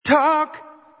Talk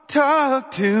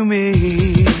to me.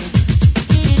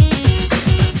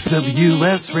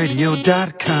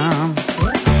 WSRadio.com.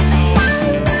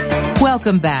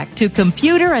 Welcome back to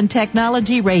Computer and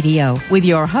Technology Radio with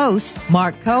your hosts,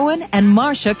 Mark Cohen and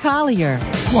Marcia Collier.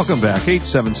 Welcome back,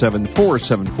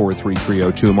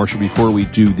 877-474-3302. Marcia, before we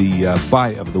do the buy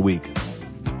of the week,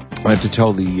 I have to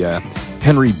tell the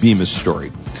Henry Bemis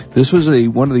story. This was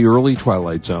one of the early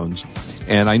Twilight Zones,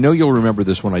 and I know you'll remember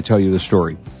this when I tell you the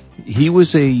story. He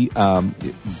was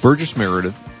Burgess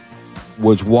Meredith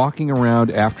was walking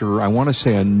around after, I want to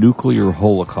say, a nuclear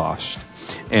holocaust,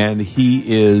 and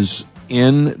he's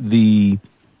a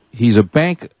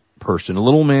bank person, a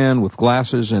little man with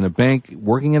glasses in a bank,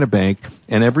 working in a bank,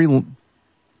 and every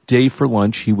day for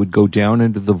lunch he would go down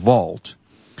into the vault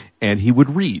and he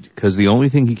would read, because the only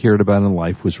thing he cared about in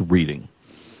life was reading.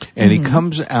 And he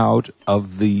comes out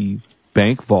of the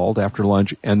bank vault after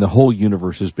lunch, and the whole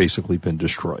universe has basically been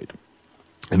destroyed.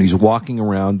 And he's walking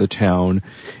around the town,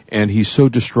 and he's so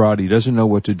distraught he doesn't know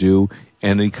what to do,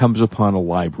 and he comes upon a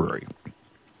library.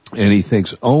 And he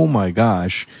thinks, oh my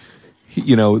gosh,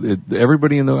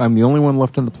 everybody I'm the only one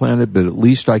left on the planet, but at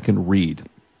least I can read.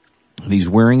 And he's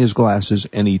wearing his glasses,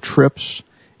 and he trips,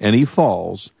 and he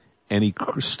falls, and he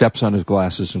steps on his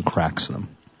glasses and cracks them.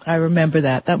 I remember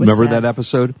that. That was Remember sad. that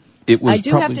episode? It was. I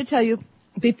do have to tell you,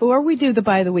 before we do the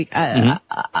buy of the week,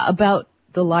 about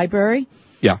the library.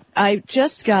 Yeah. I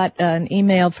just got an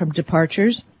email from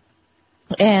Departures,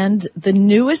 and the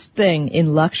newest thing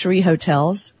in luxury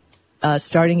hotels,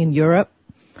 starting in Europe,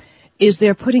 is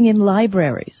they're putting in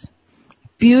libraries.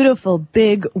 Beautiful,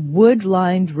 big,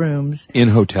 wood-lined rooms. In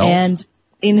hotels?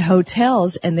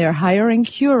 And they're hiring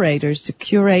curators to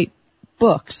curate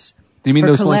books. Do you mean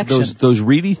those those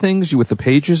reedy things with the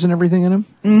pages and everything in them?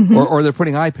 Mm-hmm. Or they're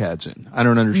putting iPads in? I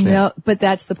don't understand. No, but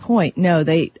that's the point. No,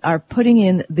 they are putting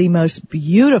in the most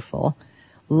beautiful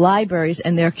libraries,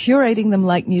 and they're curating them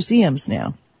like museums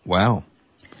now. Wow.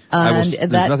 And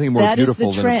there's nothing more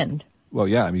beautiful is the trend. Well,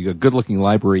 yeah, I mean, a good-looking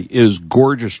library is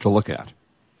gorgeous to look at.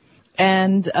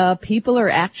 And people are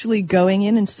actually going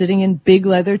in and sitting in big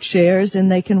leather chairs,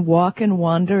 and they can walk and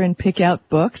wander and pick out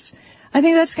books. I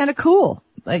think that's kind of cool.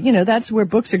 That's where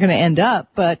books are going to end up,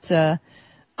 but I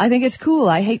think it's cool.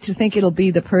 I hate to think it'll be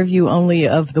the purview only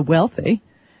of the wealthy,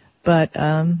 but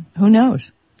who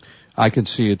knows? I can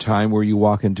see a time where you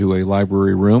walk into a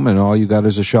library room and all you got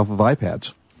is a shelf of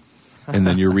iPads. And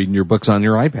then you're reading your books on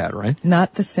your iPad, right?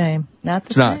 Not the same.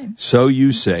 It's not. So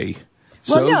you say.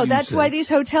 Well, no, that's why these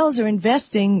hotels are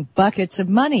investing buckets of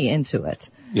money into it.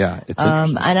 Yeah, it's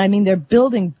interesting. And I mean, they're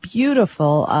building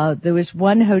beautiful. There was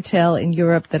one hotel in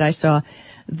Europe that I saw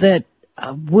that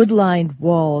wood-lined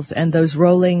walls and those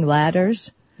rolling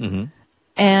ladders. Mm-hmm.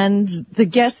 And the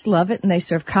guests love it, and they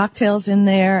serve cocktails in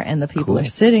there, and the people are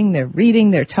sitting, they're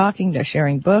reading, they're talking, they're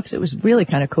sharing books. It was really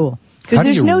kind of cool. Because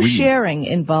there's no sharing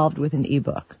involved with an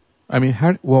e-book. I mean,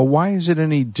 why is it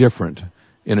any different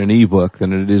in an e-book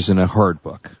than it is in a hard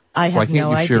book? I have no idea.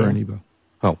 Why can't you share an e-book?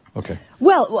 Oh, okay.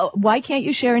 Well, why can't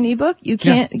you share an e-book? You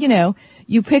can't,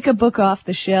 you pick a book off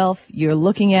the shelf, you're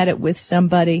looking at it with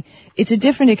somebody. It's a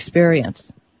different experience.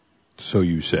 So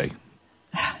you say.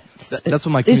 That's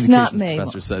what my communications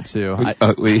professor said, too.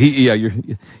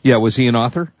 Was he an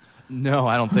author? No,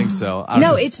 I don't think so.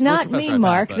 No, it's not me,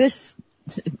 Mark.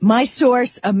 My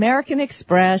source, American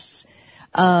Express,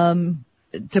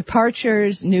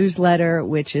 Departures newsletter,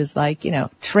 which is like,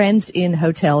 trends in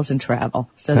hotels and travel.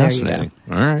 So there you go.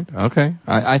 All right. Okay.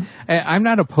 I'm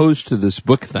not opposed to this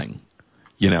book thing,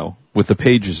 with the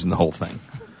pages and the whole thing.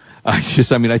 I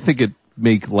think it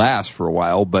may last for a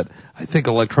while, but I think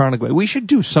electronically, we should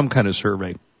do some kind of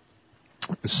survey.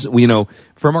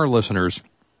 From our listeners,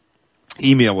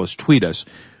 email us, tweet us.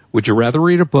 Would you rather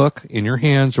read a book in your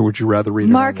hands, or would you rather read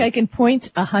Mark, I can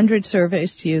point 100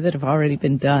 surveys to you that have already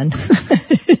been done.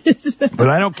 But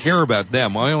I don't care about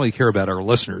them. I only care about our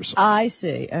listeners. I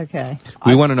see. Okay.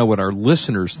 We want to know what our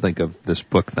listeners think of this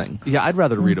book thing. Yeah, I'd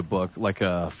rather read a book, like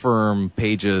a firm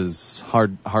pages,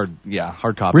 hard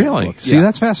copy. Really? Book. See,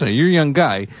 that's fascinating. You're a young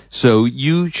guy, so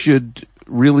you should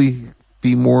really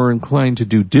be more inclined to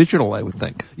do digital, I would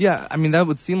think. Yeah, I mean, that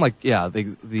would seem like, the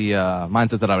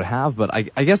mindset that I would have, but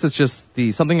I guess it's just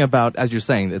something about, as you're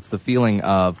saying, it's the feeling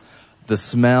of the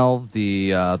smell,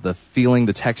 the feeling,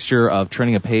 the texture of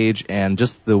turning a page, and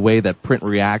just the way that print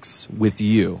reacts with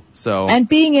you. And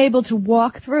being able to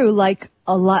walk through like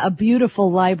a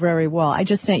beautiful library wall. I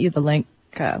just sent you the link.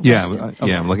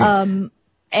 I'm looking.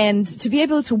 And to be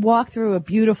able to walk through a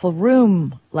beautiful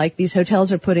room like these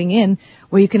hotels are putting in,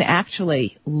 where you can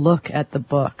actually look at the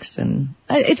books, and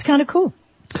it's kind of cool.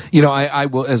 You know, I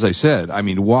will, as I said, I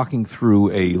mean, walking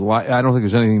through I don't think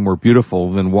there's anything more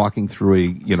beautiful than walking through a,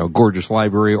 gorgeous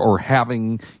library or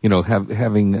having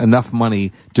enough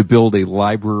money to build a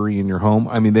library in your home.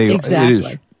 I mean, Exactly. It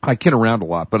is. I kid around a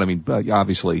lot, but I mean,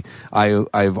 obviously,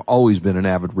 I've always been an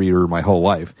avid reader my whole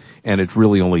life, and it's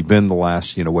really only been the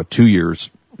last, 2 years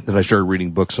that I started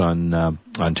reading books on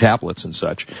tablets and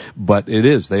such. But it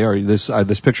is. They are,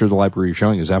 this picture of the library you're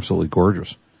showing is absolutely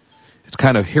gorgeous. It's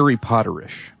kind of Harry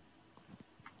Potter-ish.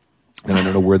 And I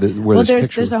don't know where this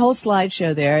picture... There's a whole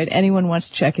slideshow there. And anyone wants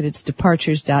to check it, it's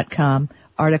departures.com.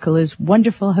 Article is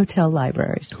wonderful hotel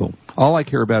libraries. Cool. All I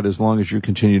care about, as long as you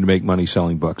continue to make money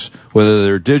selling books, whether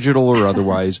they're digital or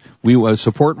otherwise, we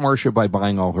support Marcia by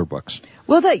buying all her books.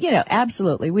 Well,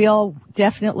 absolutely. We all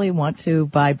definitely want to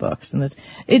buy books. And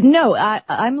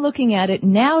I'm looking at it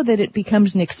now that it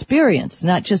becomes an experience,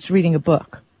 not just reading a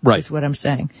book. Right. Is what I'm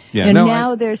saying. Yeah,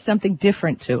 now there's something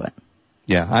different to it.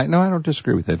 Yeah, I don't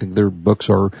disagree with that. I think their books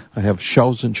I have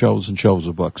shelves and shelves and shelves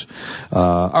of books.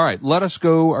 All right, let us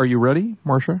go. Are you ready,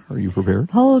 Marcia? Are you prepared?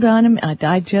 Hold on a minute.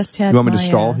 I just had You want me to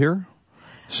stall here?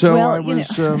 So well, I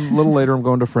was a little later. I'm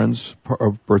going to a friend's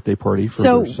birthday party for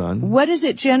their son. So what is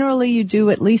it generally you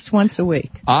do at least once a week?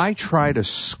 I try to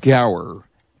scour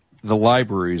the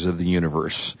libraries of the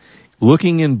universe,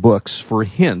 looking in books for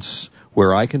hints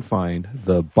where I can find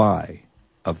the buy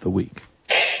of the week.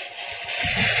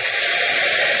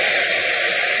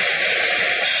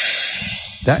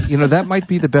 That might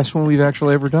be the best one we've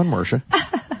actually ever done, Marcia.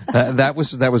 That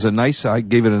was a nice. I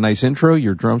gave it a nice intro.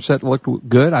 Your drum set looked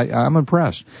good. I'm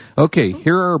impressed. Okay,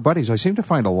 here are our buddies. I seem to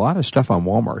find a lot of stuff on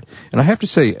Walmart, and I have to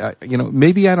say,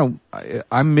 maybe I'm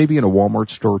maybe in a Walmart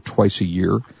store twice a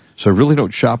year, so I really don't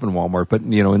shop in Walmart. But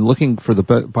in looking for the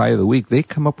buy of the week, they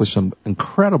come up with some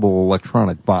incredible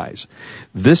electronic buys.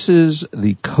 This is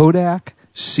the Kodak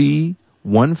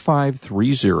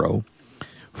C1530.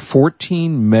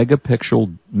 14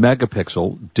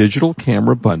 megapixel digital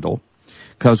camera bundle.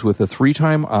 Comes with a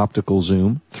 3-time optical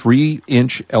zoom,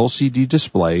 3-inch LCD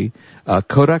display, a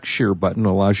Kodak share button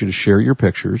allows you to share your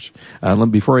pictures.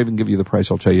 Before I even give you the price,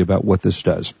 I'll tell you about what this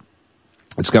does.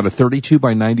 It's got a 32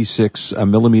 by 96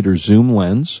 millimeter zoom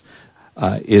lens.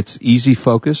 It's easy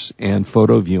focus and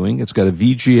photo viewing. It's got a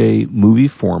VGA movie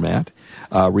format.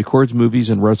 Records movies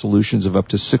in resolutions of up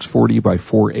to 640 by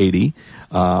 480.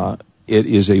 It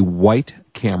is a white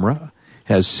camera,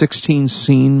 has 16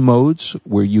 scene modes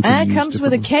where you can use... And it comes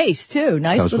with a case, too.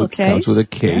 Nice little case. Comes with a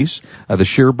case. Yeah. The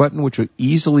share button, which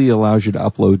easily allows you to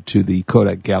upload to the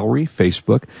Kodak Gallery,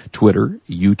 Facebook, Twitter,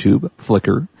 YouTube,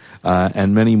 Flickr,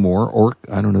 and many more.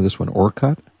 I don't know this one.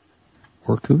 Orkut?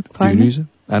 Do you use it?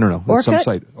 I don't know. Orkut? Some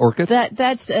site. Orkut?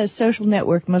 That's a social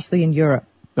network, mostly in Europe.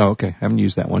 Oh, okay. Haven't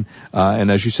used that one.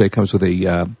 And as you say, it comes with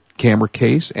a camera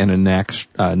case and a neck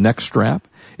strap.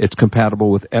 It's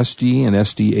compatible with SD and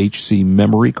SDHC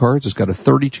memory cards. It's got a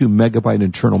 32 megabyte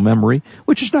internal memory,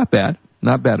 which is not bad.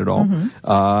 Not bad at all.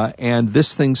 Mm-hmm. And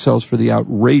this thing sells for the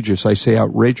outrageous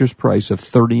price of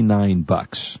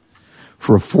 $39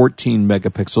 for a 14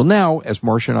 megapixel. Now, as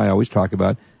Marcia and I always talk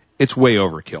about, it's way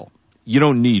overkill. You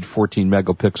don't need 14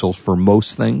 megapixels for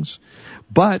most things.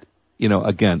 But,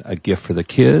 again, a gift for the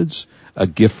kids, a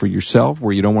gift for yourself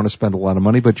where you don't want to spend a lot of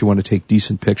money, but you want to take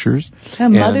decent pictures.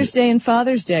 Mother's Day and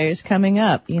Father's Day is coming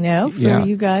up, for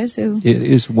you guys who... It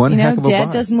is one heck of a Dad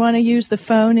buy. doesn't want to use the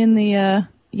phone in the,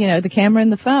 the camera in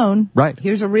the phone. Right.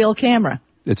 Here's a real camera.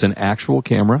 It's an actual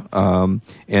camera, and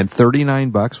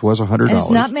 $39 was $100. And it's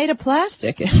not made of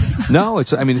plastic. No,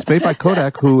 it's made by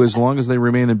Kodak, who, as long as they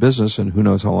remain in business, and who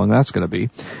knows how long that's going to be,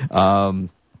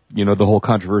 the whole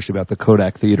controversy about the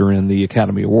Kodak Theater and the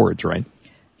Academy Awards, right?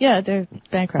 Yeah, they're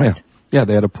bankrupt. Yeah,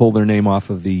 they had to pull their name off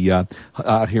of the,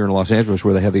 out here in Los Angeles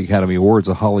where they have the Academy Awards,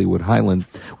 the Hollywood Highland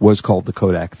was called the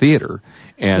Kodak Theater.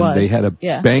 And they had a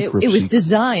bankruptcy. It was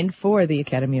designed for the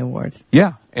Academy Awards.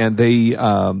 Yeah, and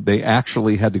they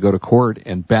actually had to go to court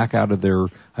and back out of their,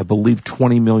 I believe,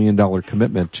 $20 million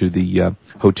commitment to the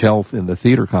hotel in the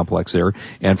theater complex there.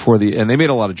 And they made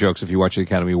a lot of jokes if you watch the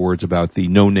Academy Awards about the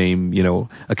no-name,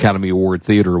 Academy Award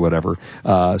theater or whatever.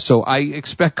 So I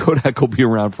expect Kodak will be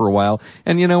around for a while.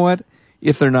 And you know what?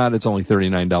 If they're not, it's only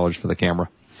 $39 for the camera.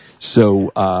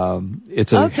 So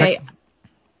it's a okay.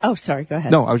 Oh, sorry, go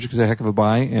ahead. No, I was just going to say heck of a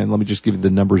buy, and let me just give you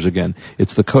the numbers again.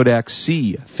 It's the Kodak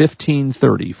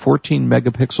C1530 14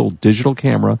 megapixel digital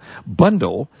camera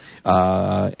bundle,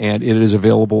 and it is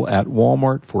available at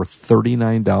Walmart for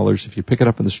 $39. If you pick it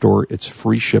up in the store, it's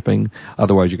free shipping.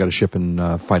 Otherwise, you got to ship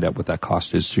and find out what that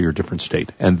cost is to your different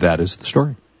state, and that is the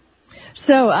story.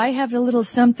 So I have a little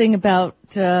something about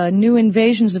new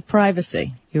invasions of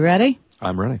privacy. You ready?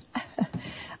 I'm ready.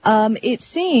 It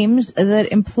seems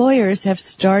that employers have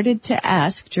started to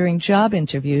ask during job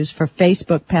interviews for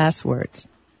Facebook passwords.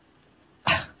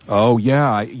 Oh,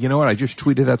 yeah. You know what? I just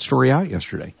tweeted that story out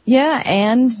yesterday. Yeah,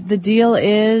 and the deal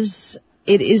is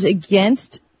it is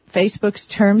against Facebook's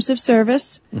terms of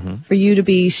service for you to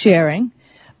be sharing.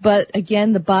 But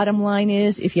again, the bottom line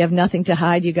is if you have nothing to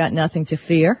hide, you got nothing to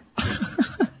fear.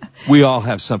 We all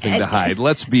have something to hide.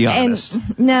 Let's be honest.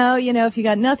 No, if you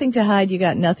got nothing to hide, you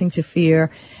got nothing to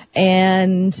fear.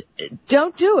 And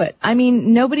don't do it. I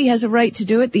mean, nobody has a right to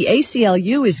do it. The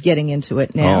ACLU is getting into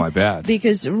it now. Oh, I bet.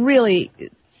 Because really,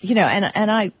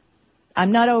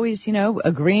 I'm not always,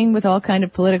 agreeing with all kind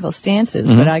of political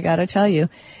stances, but I gotta tell you,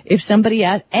 if somebody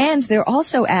and they're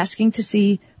also asking to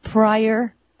see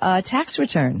prior tax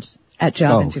returns at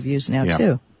job interviews now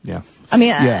too. Yeah. I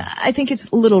mean, I think it's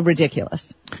a little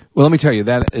ridiculous. Well, let me tell you,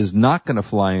 that is not going to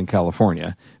fly in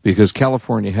California because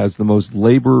California has the most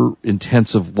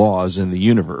labor-intensive laws in the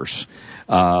universe.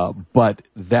 But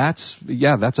that's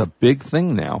a big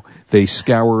thing now. They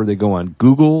go on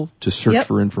Google to search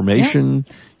for information,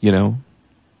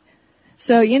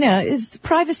 So, it's a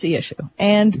privacy issue.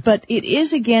 But it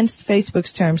is against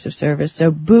Facebook's terms of service. So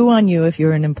boo on you if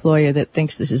you're an employer that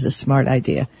thinks this is a smart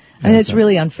idea. I mean, it's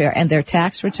really unfair. And their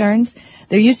tax returns,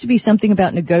 there used to be something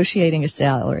about negotiating a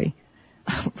salary.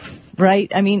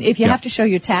 Right? I mean, if you have to show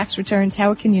your tax returns,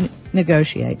 how can you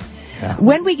negotiate? Yeah.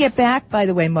 When we get back, by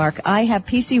the way, Mark,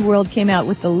 PC World came out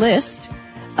with the list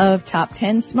of top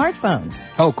 10 smartphones.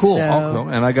 Oh, cool. Cool.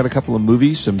 And I got a couple of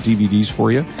movies, some DVDs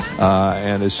for you.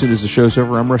 And as soon as the show's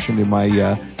over, I'm rushing to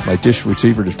my dish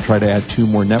receiver to try to add 2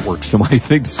 more networks to my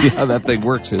thing to see how that thing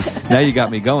works. Now you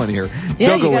got me going here.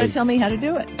 Yeah, you got to tell me how to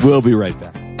do it. We'll be right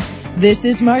back. This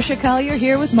is Marcia Collier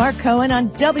here with Mark Cohen on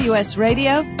WS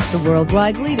Radio, the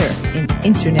worldwide leader in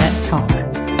Internet talk.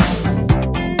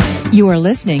 You are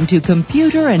listening to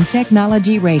Computer and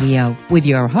Technology Radio with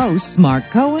your hosts Mark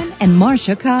Cohen and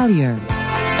Marcia Collier.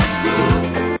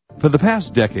 For the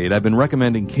past decade, I've been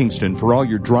recommending Kingston for all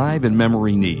your drive and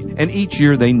memory need, and each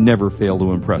year they never fail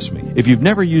to impress me. If you've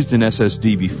never used an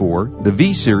SSD before, the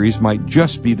V-Series might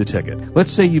just be the ticket.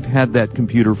 Let's say you've had that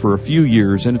computer for a few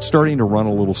years and it's starting to run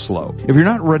a little slow. If you're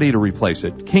not ready to replace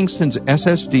it, Kingston's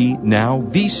SSD Now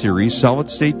V-Series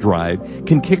solid-state drive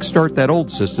can kickstart that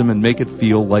old system and make it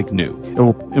feel like new.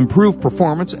 It'll improve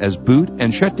performance as boot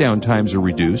and shutdown times are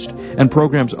reduced, and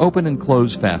programs open and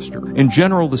close faster. In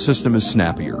general, the system is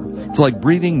snappier. It's like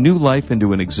breathing new life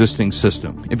into an existing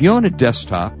system. If you own a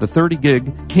desktop, the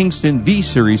 30-gig Kingston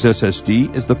V-Series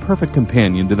SSD is the perfect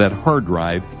companion to that hard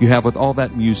drive you have with all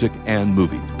that music and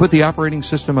movies. Put the operating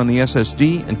system on the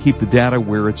SSD and keep the data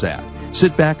where it's at.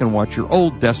 Sit back and watch your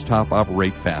old desktop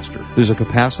operate faster. There's a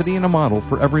capacity and a model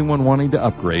for everyone wanting to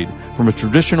upgrade from a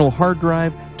traditional hard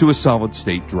drive to a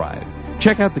solid-state drive.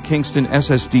 Check out the Kingston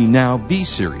SSD Now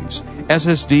V-Series.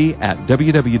 SSD at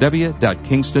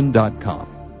www.kingston.com.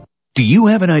 Do you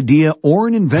have an idea or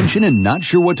an invention and not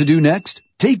sure what to do next?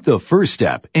 Take the first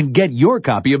step and get your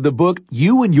copy of the book,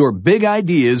 You and Your Big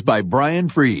Ideas by Brian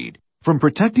Freed. From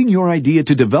protecting your idea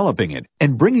to developing it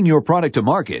and bringing your product to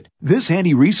market, this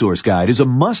handy resource guide is a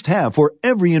must-have for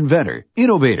every inventor,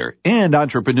 innovator, and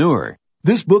entrepreneur.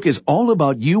 This book is all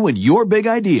about you and your big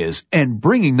ideas and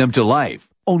bringing them to life.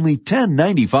 Only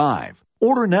 $10.95.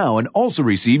 Order now and also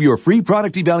receive your free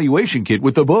product evaluation kit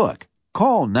with the book.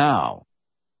 Call now.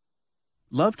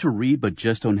 Love to read but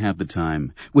just don't have the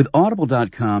time? With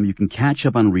Audible.com, you can catch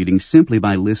up on reading simply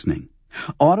by listening.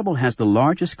 Audible has the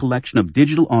largest collection of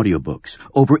digital audiobooks,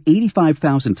 over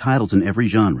 85,000 titles in every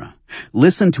genre.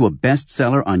 Listen to a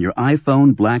bestseller on your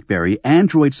iPhone, BlackBerry,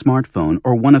 Android smartphone,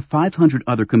 or one of 500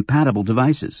 other compatible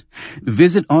devices.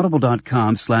 Visit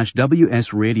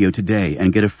audible.com/WS Radio today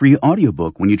and get a free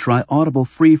audiobook when you try Audible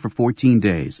free for 14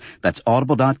 days. That's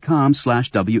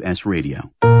audible.com/WS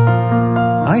Radio.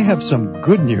 I have some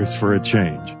good news for a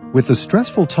change. With the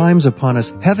stressful times upon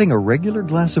us, having a regular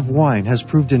glass of wine has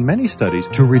proved in many studies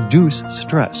to reduce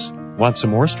stress. Want some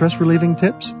more stress-relieving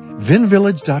tips?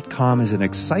 VinVillage.com is an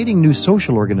exciting new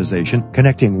social organization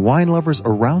connecting wine lovers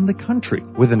around the country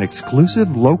with an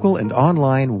exclusive local and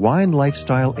online wine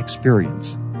lifestyle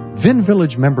experience. Vin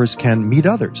Village members can meet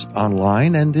others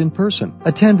online and in person,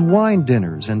 attend wine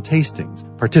dinners and tastings,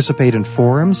 participate in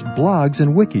forums, blogs,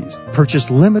 and wikis, purchase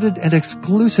limited and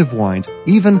exclusive wines,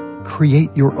 even create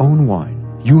your own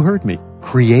wine. You heard me.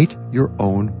 Create your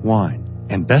own wine.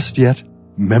 And best yet,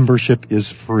 membership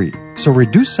is free. So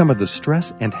reduce some of the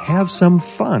stress and have some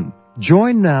fun.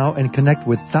 Join now and connect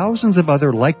with thousands of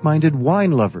other like-minded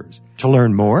wine lovers. To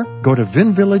learn more, go to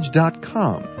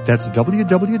vinvillage.com. That's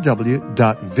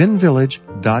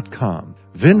www.vinvillage.com.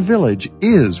 Vin Village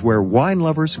is where wine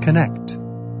lovers connect.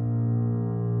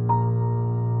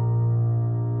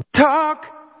 Talk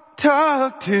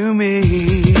to me.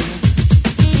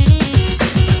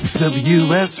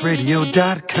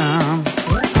 WSRadio.com.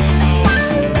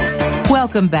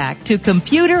 Welcome back to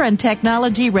Computer and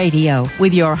Technology Radio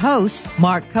with your hosts,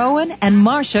 Mark Cohen and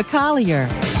Marcia Collier.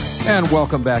 And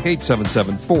welcome back,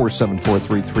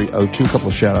 877-474-3302. A couple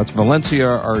of shout-outs. Valencia,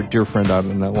 our dear friend out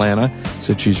in Atlanta,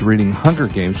 said she's reading Hunger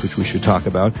Games, which we should talk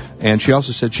about. And she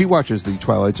also said she watches the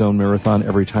Twilight Zone marathon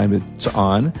every time it's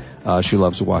on. She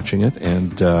loves watching it,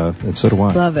 and so do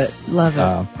I. Love it.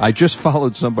 I just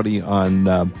followed somebody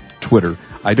on Twitter.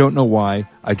 I don't know why.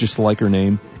 I just like her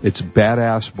name. It's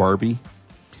Badass Barbie.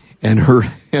 And her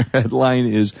headline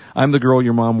is, I'm the girl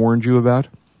your mom warned you about.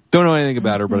 Don't know anything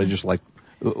about her, but I just like...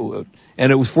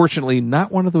 And it was fortunately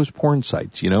not one of those porn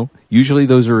sites, you know. Usually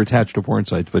those are attached to porn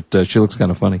sites, but she looks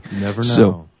kind of funny. You never know.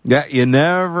 So, yeah, you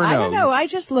never know. I don't know. I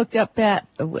just looked up that.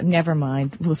 Never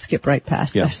mind. We'll skip right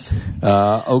past this.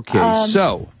 Okay,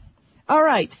 so. All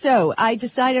right. So I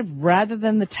decided rather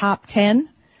than the top 10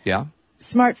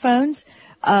 smartphones,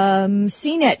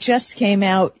 CNET just came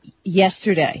out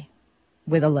yesterday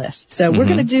with a list. So we're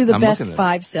going to do the best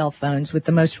 5 cell phones with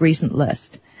the most recent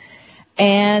list.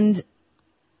 And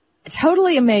it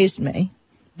totally amazed me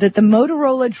that the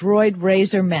Motorola Droid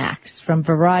Razr Max from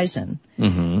Verizon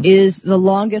is the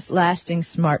longest lasting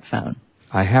smartphone.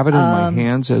 I have it in my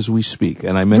hands as we speak,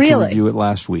 and I meant to review it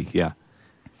last week,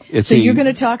 So you're going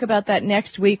to talk about that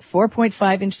next week,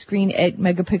 4.5-inch screen,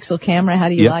 8-megapixel camera. How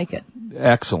do you like it?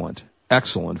 Excellent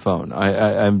phone.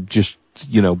 I'm just,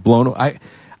 blown away.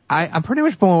 I'm pretty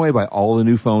much blown away by all the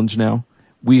new phones now.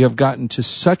 We have gotten to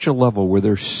such a level where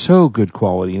they're so good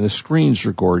quality, and the screens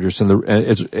are gorgeous, and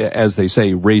it's, as they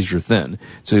say, razor thin.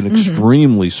 It's an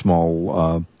extremely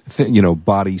small,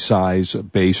 body size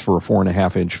base for a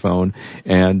 4.5-inch phone,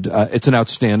 and it's an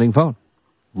outstanding phone.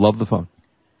 Love the phone.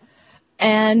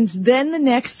 And then the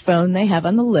next phone they have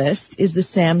on the list is the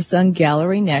Samsung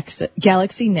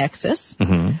Galaxy Nexus,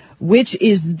 which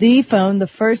is the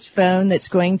first phone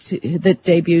that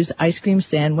debuts Ice Cream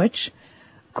Sandwich.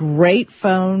 Great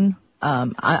phone.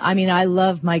 I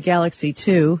love my Galaxy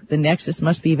too. The Nexus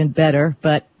must be even better,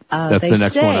 but That's they the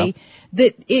next say one up.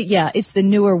 that it's the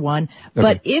newer one. Okay.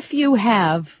 But if you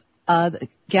have the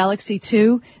Galaxy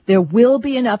 2, there will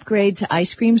be an upgrade to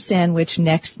Ice Cream Sandwich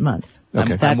next month.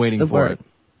 Okay. I'm waiting for it.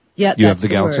 Yeah, you have the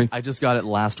Galaxy? Word. I just got it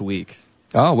last week.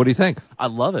 Oh, what do you think? I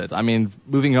love it. I mean,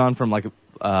 moving on from one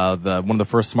of the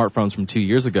first smartphones from 2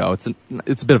 years ago, it's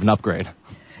a bit of an upgrade.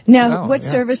 Now, what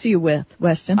service are you with,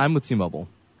 Weston? I'm with T-Mobile.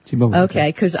 Okay,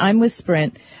 because I'm with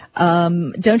Sprint.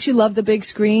 Don't you love the big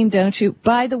screen? Don't you?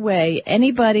 By the way,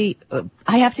 anybody,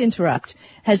 I have to interrupt.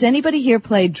 Has anybody here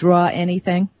played Draw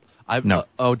Anything? No.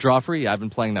 Draw Free? I've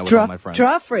been playing that with all my friends.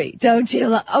 Draw Free. Don't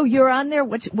you? You're on there?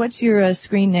 What's your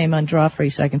screen name on Draw Free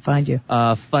so I can find you?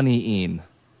 Funny Ian.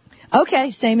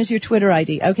 Okay, same as your Twitter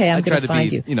ID. Okay, I'm going to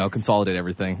find you. Consolidate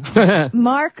everything.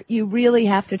 Mark, you really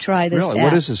have to try this app.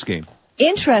 What is this game?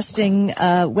 Interesting,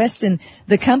 Weston,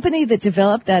 the company that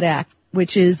developed that app,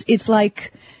 which is, it's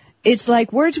like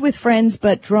Words with Friends,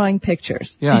 but drawing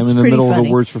pictures. Yeah, it's I'm in the middle funny. of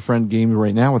a Words for Friend game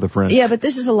right now with a friend. Yeah, but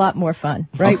this is a lot more fun,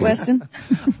 right, Weston?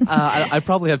 I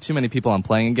probably have too many people I'm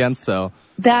playing against, so.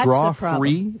 That's Draw the problem.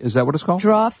 Free? Is that what it's called?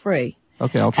 Draw Free.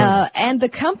 Okay, I'll try that. And the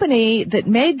company that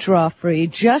made Draw Free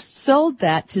just sold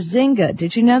that to Zynga.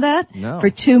 Did you know that? No.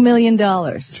 For $2 million.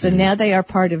 So now they are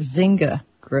part of Zynga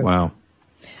Group. Wow.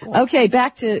 Okay,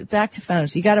 back to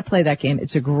phones. You got to play that game.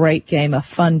 It's a great game, a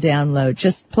fun download.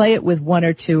 Just play it with 1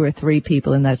 or 2 or 3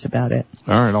 people, and that's about it.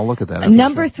 All right, I'll look at that.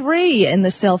 Number 3 in the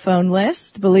cell phone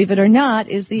list, believe it or not,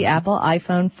 is the Apple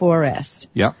iPhone 4S.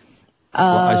 Yep.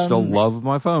 Well, I still love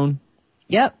my phone.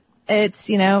 Yep. It's,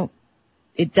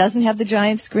 it doesn't have the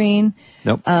giant screen.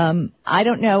 Nope. I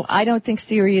don't know. I don't think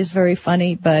Siri is very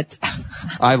funny, but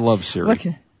I love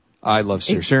Siri. I love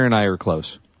Siri. Siri and I are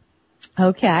close.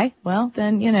 Okay, well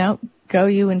then, go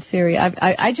you and Siri.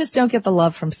 I just don't get the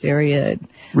love from Siri.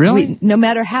 Really? No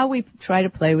matter how we try to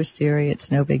play with Siri, it's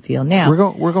no big deal. Now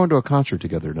we're going to a concert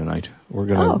together tonight. We're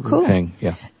going to hang.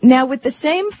 Yeah. Now with the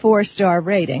same 4-star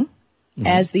rating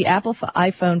as the Apple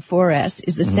iPhone 4S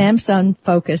is the Samsung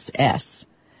Focus S,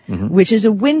 which is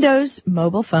a Windows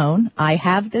mobile phone. I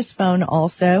have this phone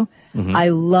also. I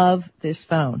love this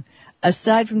phone.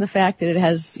 Aside from the fact that it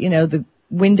has, the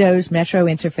Windows Metro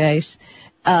interface,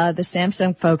 the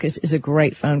Samsung Focus is a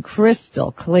great phone.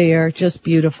 Crystal clear, just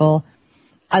beautiful.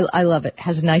 I love it.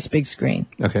 Has a nice big screen.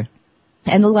 Okay.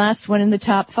 And the last one in the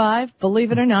top 5,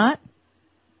 believe it or not,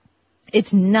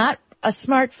 it's not a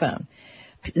smartphone.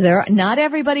 Not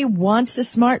everybody wants a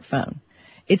smartphone.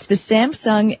 It's the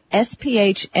Samsung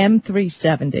SPH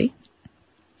M370.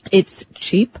 It's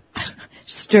cheap,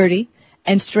 sturdy,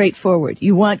 and straightforward.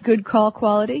 You want good call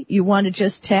quality? You want to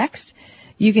just text?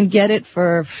 You can get it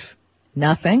for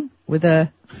nothing with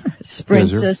a Sprint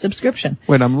subscription.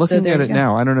 Wait, I'm looking at it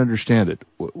now. I don't understand it.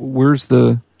 Where's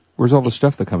all the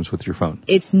stuff that comes with your phone?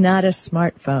 It's not a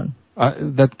smartphone. I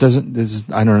don't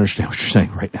understand what you're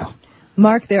saying right now.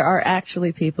 Mark, there are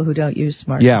actually people who don't use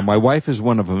smartphones. Yeah, my wife is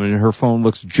one of them, and her phone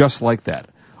looks just like that.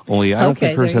 Only I don't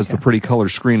think hers has the pretty color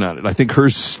screen on it. I think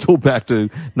hers is still back to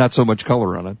not so much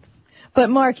color on it. But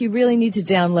Mark, you really need to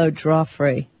download Draw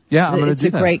Free. Yeah, I'm going to do that.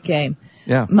 It's a great game.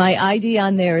 Yeah. My ID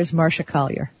on there is Marcia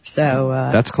Collier. So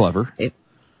that's clever.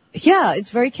 Yeah,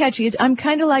 it's very catchy. I'm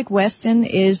kind of like Weston,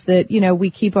 is that, we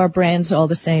keep our brands all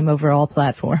the same over all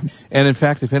platforms. And in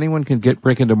fact, if anyone can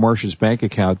break into Marcia's bank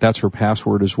account, that's her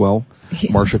password as well,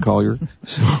 Marcia Collier.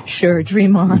 Sure,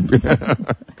 dream on.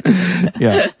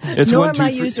 Yeah. It's Nor my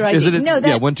user ID. Is it?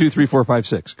 Yeah, 1, 2, 3, 4, 5,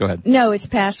 6. Go ahead. No, it's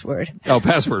password. Oh,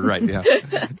 password, right, yeah.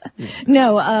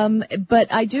 No,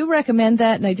 but I do recommend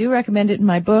that, and I do recommend it in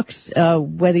my books,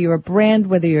 whether you're a brand,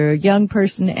 whether you're a young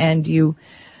person, and you're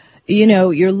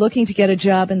looking to get a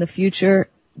job in the future,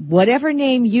 whatever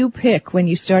name you pick when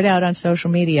you start out on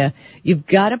social media, you've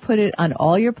got to put it on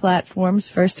all your platforms,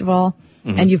 first of all,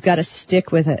 and you've got to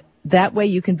stick with it. That way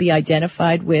you can be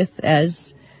identified with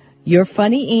as your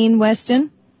funny Ian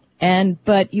Weston,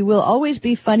 but you will always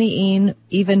be funny Ian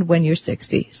even when you're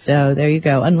 60. So there you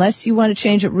go. Unless you want to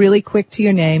change it really quick to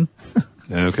your name.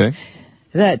 Okay.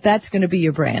 That's going to be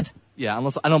your brand. Yeah,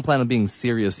 unless I don't plan on being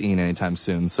serious Ian anytime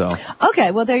soon, so. Okay,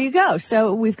 well, there you go.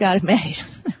 So we've got it made.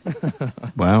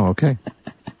 Wow, okay.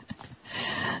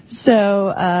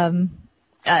 So,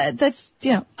 that's,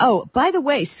 oh, by the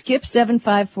way,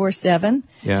 Skip7547.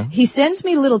 Yeah. He sends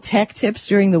me little tech tips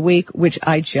during the week, which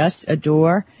I just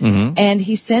adore. Mm-hmm. And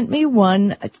he sent me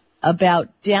one about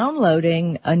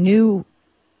downloading a new,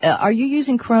 are you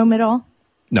using Chrome at all?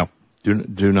 No,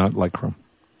 do not like Chrome.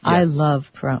 Yes. I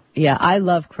love Chrome. Yeah, I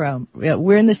love Chrome. Yeah,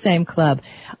 we're in the same club.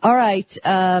 All right.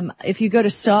 If you go to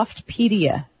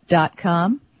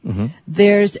softpedia.com,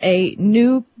 there's a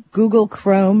new Google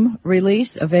Chrome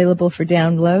release available for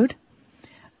download.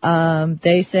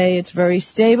 They say it's very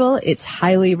stable. It's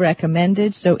highly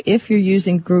recommended. So if you're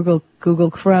using Google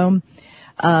Chrome,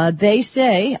 they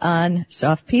say on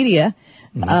Softpedia,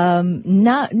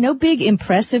 no big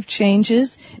impressive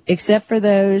changes except for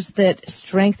those that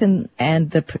strengthening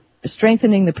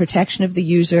the protection of the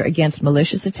user against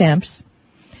malicious attempts.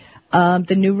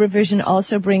 The new revision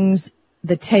also brings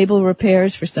the table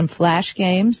repairs for some Flash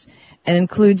games and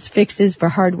includes fixes for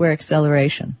hardware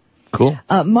acceleration. Cool.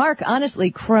 Mark,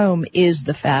 honestly, Chrome is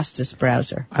the fastest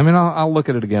browser. I mean, I'll look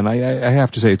at it again. I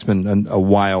have to say it's been a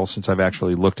while since I've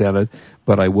actually looked at it,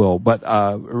 but I will. But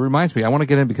it reminds me, I want to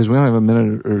get in because we only have a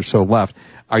minute or so left.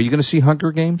 Are you going to see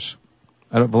Hunger Games?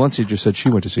 Valencia just said she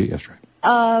went to see it yesterday.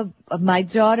 My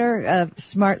daughter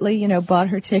smartly, bought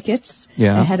her tickets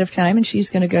ahead of time, and she's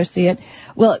going to go see it.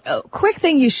 Well, quick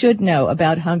thing you should know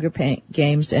about Hunger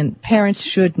Games, and parents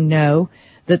should know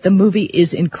that the movie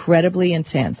is incredibly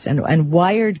intense, and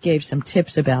Wired gave some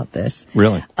tips about this.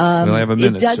 Really? We only have a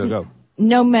minute, so go.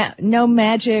 No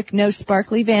magic, no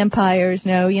sparkly vampires,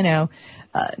 no,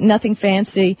 nothing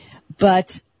fancy,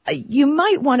 but you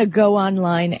might want to go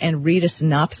online and read a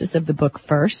synopsis of the book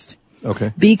first.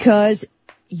 Okay. Because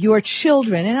your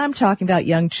children, and I'm talking about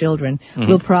young children,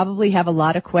 will probably have a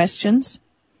lot of questions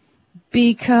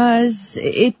because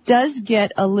it does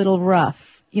get a little rough.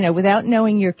 Without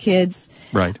knowing your kids,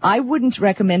 right. I wouldn't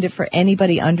recommend it for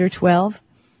anybody under 12.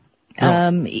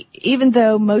 No. Even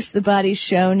though most of the bodies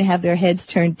shown have their heads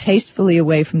turned tastefully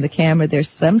away from the camera, there's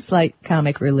some slight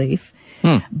comic relief.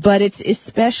 But it's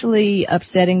especially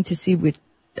upsetting to see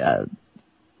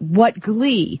what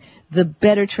glee the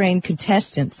better trained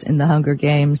contestants in the Hunger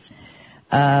Games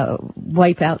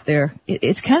wipe out their.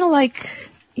 It's kind of like,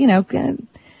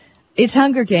 it's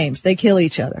Hunger Games. They kill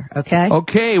each other, okay?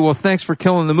 Okay, well, thanks for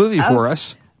killing the movie for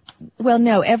us. Well,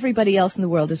 no, everybody else in the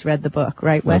world has read the book,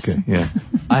 right, Weston? Okay, yeah.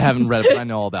 I haven't read it, but I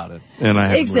know all about it. And I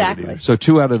haven't read it either. So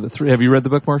 2 out of the 3. Have you read the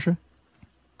book, Marcia?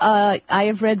 I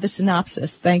have read the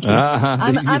synopsis. Thank you.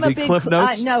 I'm a big Cliff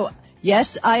Notes? No.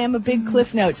 Yes, I am a big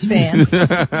Cliff Notes fan.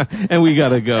 And we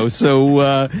gotta go.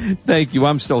 So, thank you.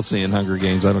 I'm still seeing Hunger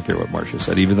Games. I don't care what Marcia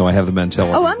said, even though I have the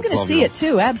mentality. Oh, I'm gonna see it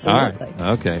too. Absolutely. All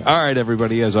right. Okay. All right,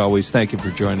 everybody. As always, thank you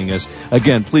for joining us.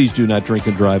 Again, please do not drink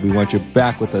and drive. We want you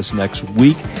back with us next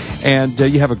week. And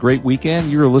you have a great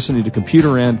weekend. You're listening to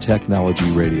Computer and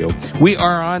Technology Radio. We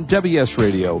are on WS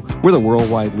Radio. We're the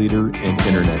worldwide leader in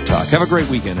Internet talk. Have a great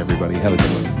weekend, everybody. Have a good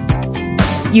one.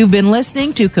 You've been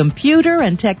listening to Computer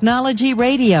and Technology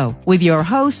Radio with your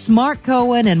hosts Mark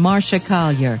Cohen and Marcia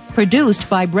Collier. Produced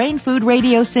by Brain Food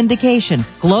Radio Syndication,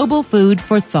 global food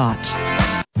for thought.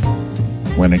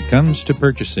 When it comes to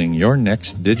purchasing your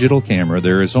next digital camera,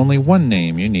 there is only one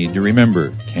name you need to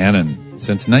remember: Canon.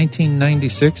 Since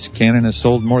 1996, Canon has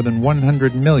sold more than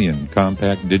 100 million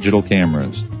compact digital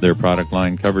cameras. Their product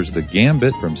line covers the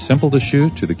gambit from simple to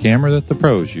shoot to the camera that the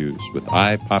pros use, with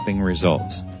eye-popping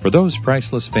results. For those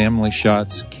priceless family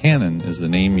shots, Canon is the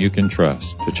name you can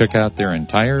trust. To check out their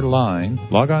entire line,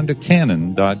 log on to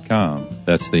Canon.com.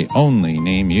 That's the only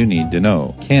name you need to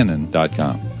know,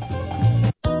 Canon.com.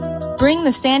 Bring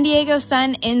the San Diego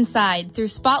sun inside through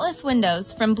spotless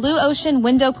windows from Blue Ocean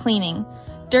Window Cleaning.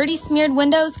 Dirty, smeared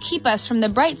windows keep us from the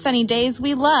bright, sunny days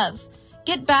we love.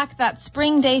 Get back that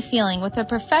spring day feeling with a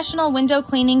professional window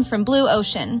cleaning from Blue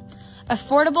Ocean.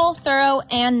 Affordable, thorough,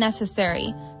 and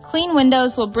necessary. Clean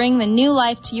windows will bring the new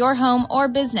life to your home or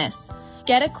business.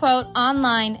 Get a quote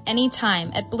online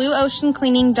anytime at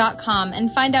blueoceancleaning.com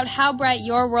and find out how bright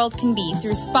your world can be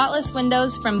through spotless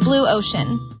windows from Blue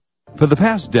Ocean. For the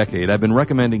past decade, I've been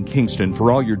recommending Kingston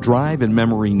for all your drive and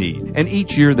memory need, and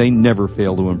each year they never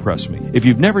fail to impress me. If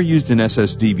you've never used an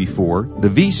SSD before, the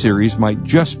V-Series might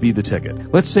just be the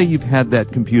ticket. Let's say you've had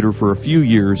that computer for a few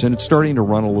years and it's starting to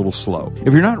run a little slow.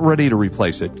 If you're not ready to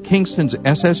replace it, Kingston's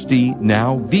SSD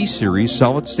Now V-Series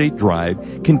solid-state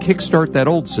drive can kickstart that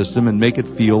old system and make it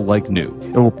feel like new.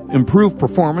 It'll improve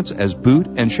performance as boot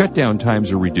and shutdown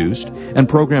times are reduced, and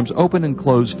programs open and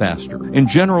close faster. In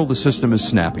general, the system is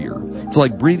snappier. It's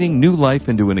like breathing new life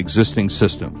into an existing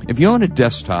system. If you own a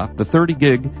desktop, the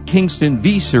 30-gig Kingston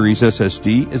V-Series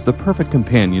SSD is the perfect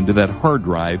companion to that hard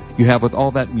drive you have with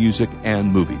all that music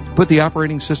and movies. Put the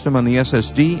operating system on the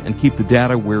SSD and keep the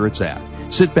data where it's at.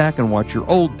 Sit back and watch your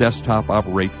old desktop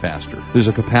operate faster. There's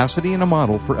a capacity and a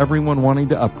model for everyone wanting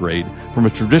to upgrade from a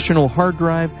traditional hard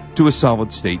drive to a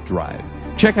solid-state drive.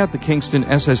 Check out the Kingston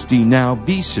SSD Now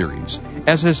V-Series.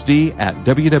 SSD at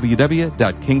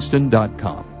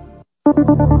www.kingston.com.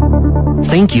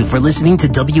 Thank you for listening to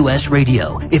WS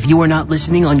Radio. If you are not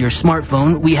listening on your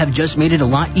smartphone, we have just made it a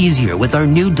lot easier with our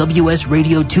new WS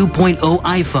Radio 2.0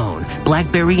 iPhone,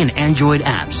 BlackBerry, and Android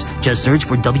apps. Just search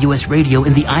for WS Radio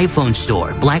in the iPhone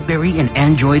Store, BlackBerry, and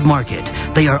Android Market.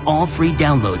 They are all free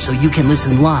downloads, so you can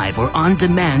listen live or on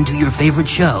demand to your favorite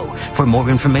show. For more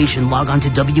information, log on to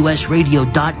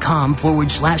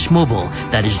WSRadio.com/mobile.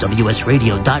 That is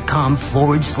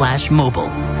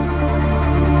WSRadio.com/mobile.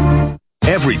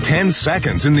 Every 10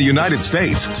 seconds in the United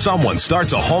States, someone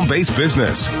starts a home-based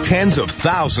business. Tens of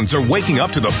thousands are waking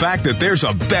up to the fact that there's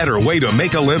a better way to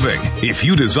make a living. If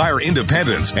you desire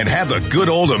independence and have the good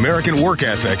old American work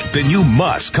ethic, then you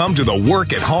must come to the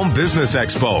Work at Home Business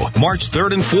Expo, March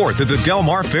 3rd and 4th at the Del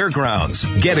Mar Fairgrounds.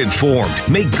 Get informed.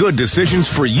 Make good decisions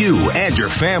for you and your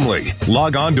family.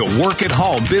 Log on to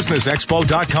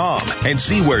workathomebussinessexpo.com and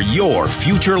see where your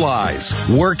future lies.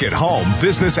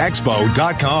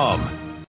 Workathomebussinessexpo.com.